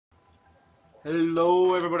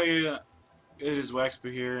Hello, everybody. It is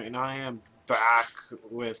Waxby here, and I am back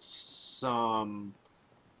with some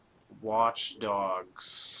Watch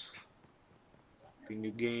Dogs, the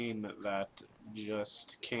new game that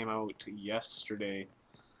just came out yesterday.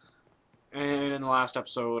 And in the last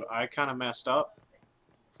episode, I kind of messed up,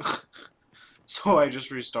 so I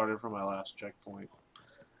just restarted from my last checkpoint.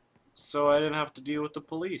 So I didn't have to deal with the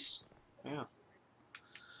police. Yeah.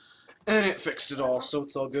 And it fixed it all, so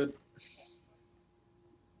it's all good.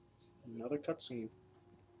 Another cutscene.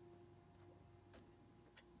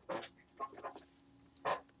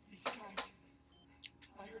 These guys,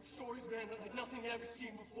 I heard stories, man, that like nothing I've ever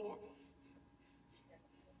seen before.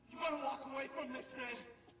 You gotta walk away from this, man.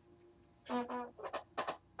 Why are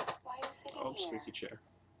you sitting Oh, here? squeaky chair.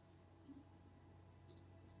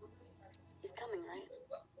 He's coming, right?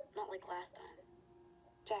 Not like last time.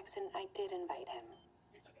 Jackson, I did invite him.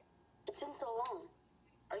 It's been so long.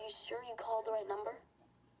 Are you sure you called the right number?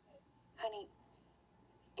 Honey,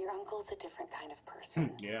 your uncle's a different kind of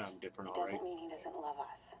person. Yeah, I'm different, It alright. doesn't mean he doesn't love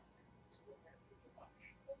us.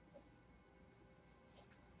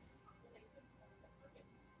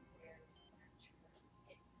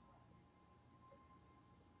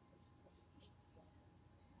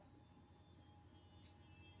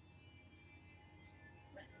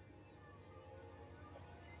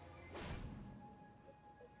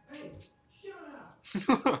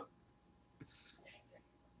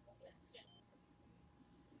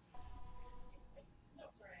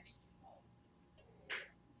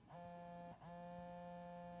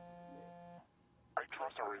 I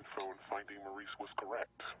trust our info in finding Maurice was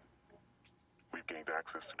correct. We've gained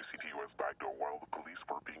access to the CTOS backdoor while the police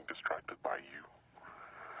were being distracted by you.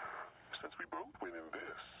 Since we both win in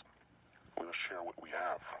this, we'll share what we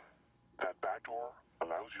have. That backdoor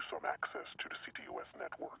allows you some access to the CTOS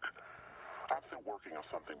network. I'm still working on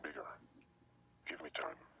something bigger. Give me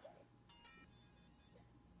time.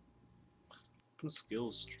 Open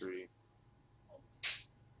skills tree.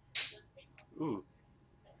 Ooh.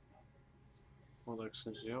 Well, that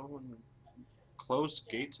says yo and closed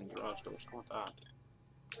gates and garage doors. Go with that.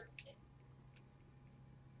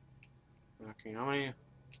 Okay, how many?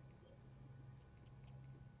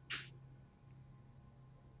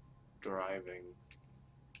 Driving.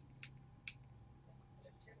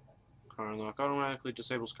 Car unlock automatically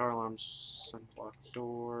disables car alarms and block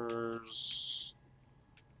doors.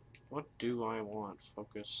 What do I want?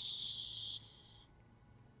 Focus.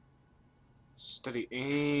 Steady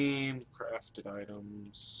aim. Crafted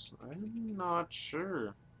items. I'm not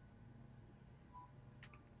sure.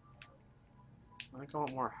 I think I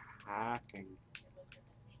want more hacking.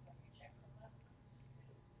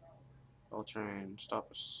 L train.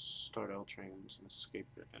 Start L trains and escape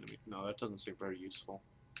your enemy. No, that doesn't seem very useful.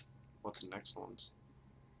 What's the next ones?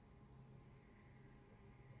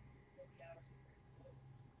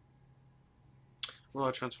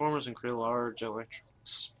 Well, transformers and create large electric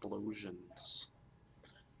explosions.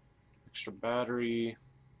 Extra battery.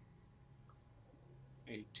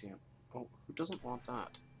 ATM. Oh, who doesn't want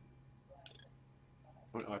that?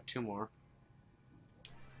 Oh, I have two more.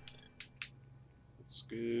 That's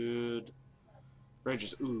good.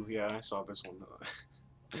 Bridges. Ooh, yeah, I saw this one.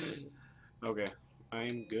 Okay,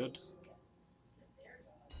 I'm good.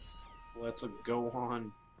 Let's go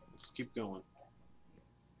on. Let's keep going.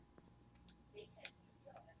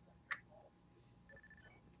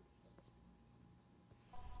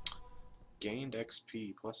 Gained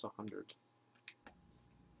XP plus 100.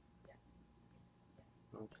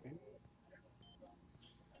 Okay.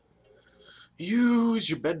 Use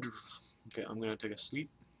your bedroom. Okay, I'm gonna take a sleep.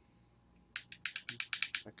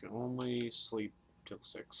 I can only sleep till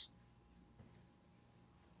 6.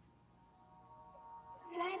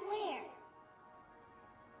 Drive where?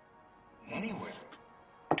 Anywhere.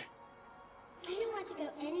 I don't want to go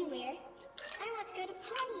anywhere. I want to go to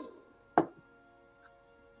potty.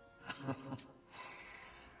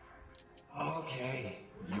 Okay,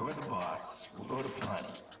 you're the boss. We'll go to Pawnee.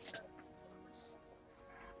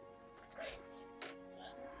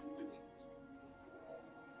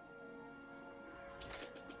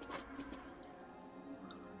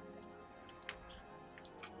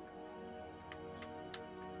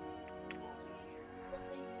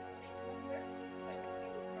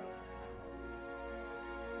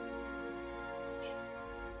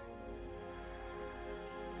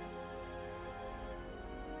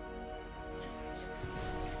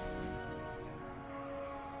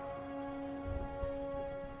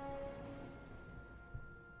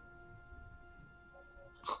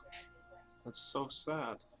 That's so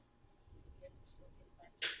sad.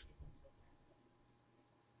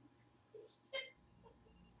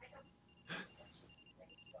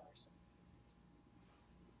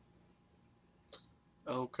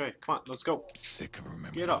 Okay, come on, let's go. Sick of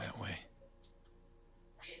remembering Get up. that way.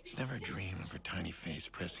 It's never a dream of her tiny face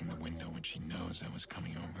pressing the window when she knows I was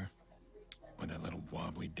coming over. Or that little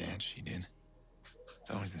wobbly dance she did.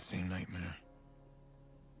 It's always the same nightmare.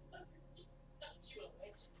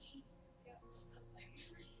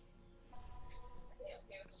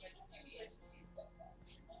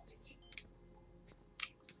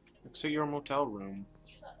 Exit your motel room.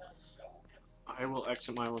 I will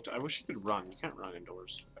exit my motel. I wish you could run. You can't run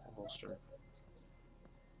indoors. Holster. There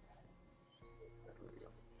we go.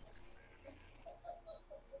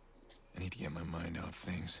 I need to get my mind off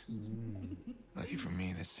things. Lucky for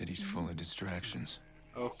me, this city's full of distractions.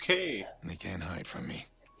 Okay. And they can't hide from me.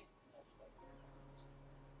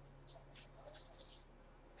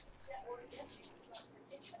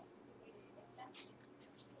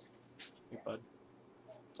 Hey, bud.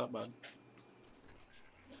 What's up, bud?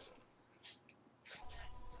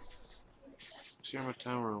 See your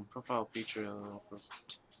motel room. Profile feature.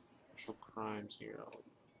 Potential crimes here.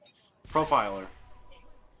 Profiler.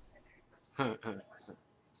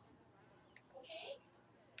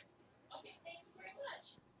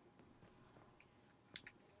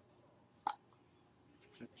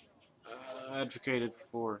 Advocated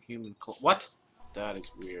for human. What? That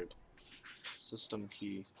is weird. System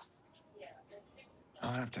key.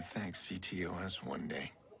 I'll have to thank CTOS one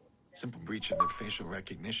day. Simple breach of their facial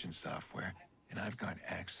recognition software, and I've got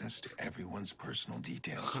access to everyone's personal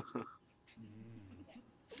details.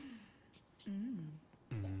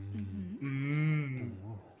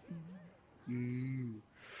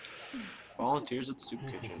 Volunteers at Soup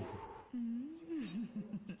Kitchen.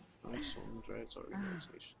 Nice Women's Rights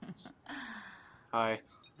Organizations. Hi.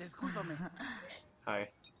 Hi.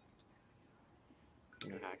 I'm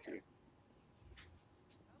gonna hack you.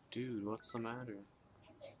 Dude, what's the matter?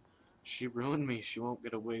 She ruined me. She won't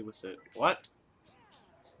get away with it. What?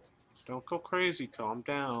 Don't go crazy. Calm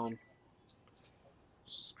down.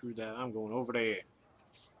 Screw that. I'm going over there.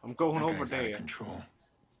 I'm going That over guy's out there. of control.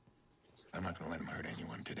 I'm not gonna let him hurt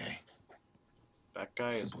anyone today. That guy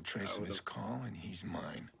is. Simple trace of his call, and he's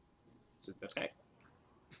mine. Is it this guy?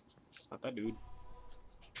 It's not that dude.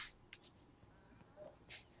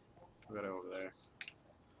 We got it over there.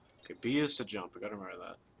 Okay, B is to jump. I gotta remember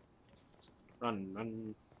that. Run,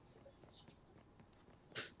 run.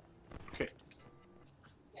 Okay.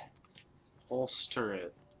 Holster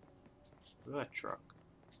it. Look at that truck.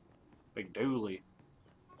 Big dually.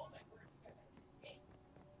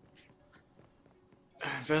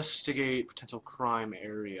 Investigate potential crime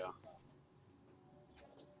area.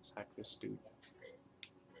 Let's hack this dude.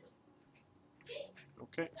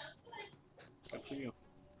 Okay. Good for you.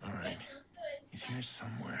 Alright. He's here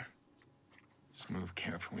somewhere. Just move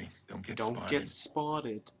carefully. Don't get Don't spotted. get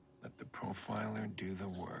spotted. Let the profiler do the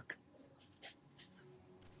work.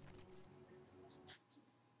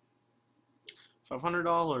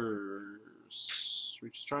 $500.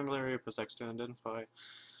 Reach a triangle area, press X to identify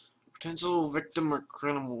potential victim or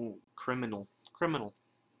criminal.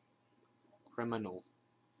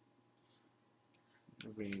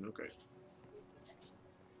 Okay.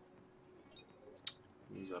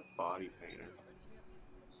 He's a body painter.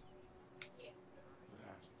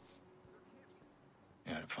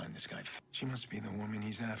 Gotta find this guy. She must be the woman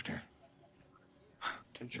he's after.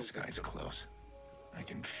 Potential This guy's victim. close. I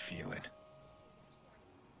can feel it.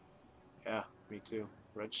 Yeah, me too.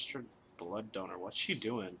 Registered blood donor. What's she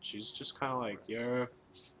doing? She's just kind of like, yeah.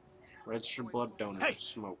 Registered blood donor. Hey!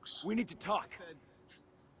 Smokes. We need to talk.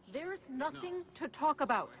 There's nothing to talk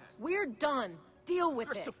about. We're done. Deal with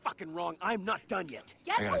You're it. so fucking wrong. I'm not done yet.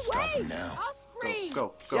 Get I gotta away! stop him now. I'll scream.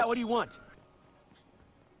 Go. Yeah, what do you want?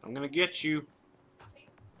 I'm gonna get you.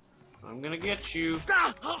 I'm gonna get you.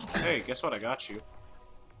 Hey, guess what? I got you.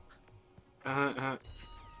 Hi.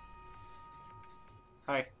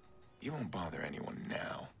 You won't bother anyone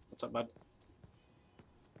now. What's up, bud?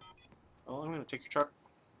 Oh, I'm gonna take your truck.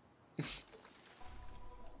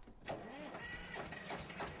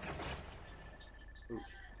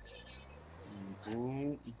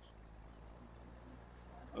 Ooh.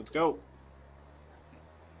 Let's go.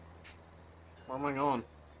 Where am I going?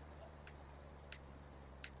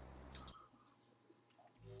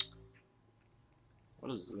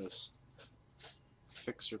 What is this?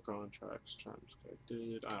 Fix your contracts, terms. Okay,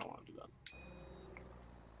 dude, I don't want to do that.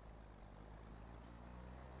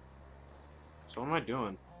 So what am I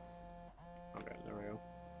doing? Okay, there we go.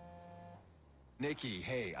 Nikki,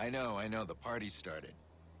 hey, I know, the party started.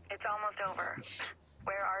 It's almost over.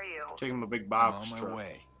 Where are you? Taking a big I'm box on my truck.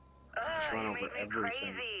 way. Just run you over make me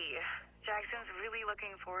everything. crazy. Jackson's really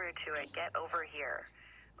looking forward to it. Get over here.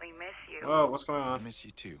 We miss you. Whoa, what's going I on? miss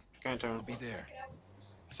you too. Can't turn. I'll be there.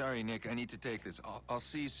 Sorry, Nick, I need to take this. I'll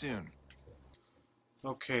see you soon.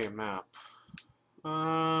 Okay, map.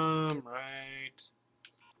 Right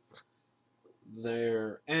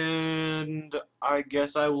there. And I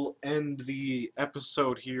guess I will end the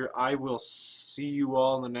episode here. I will see you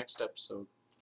all in the next episode.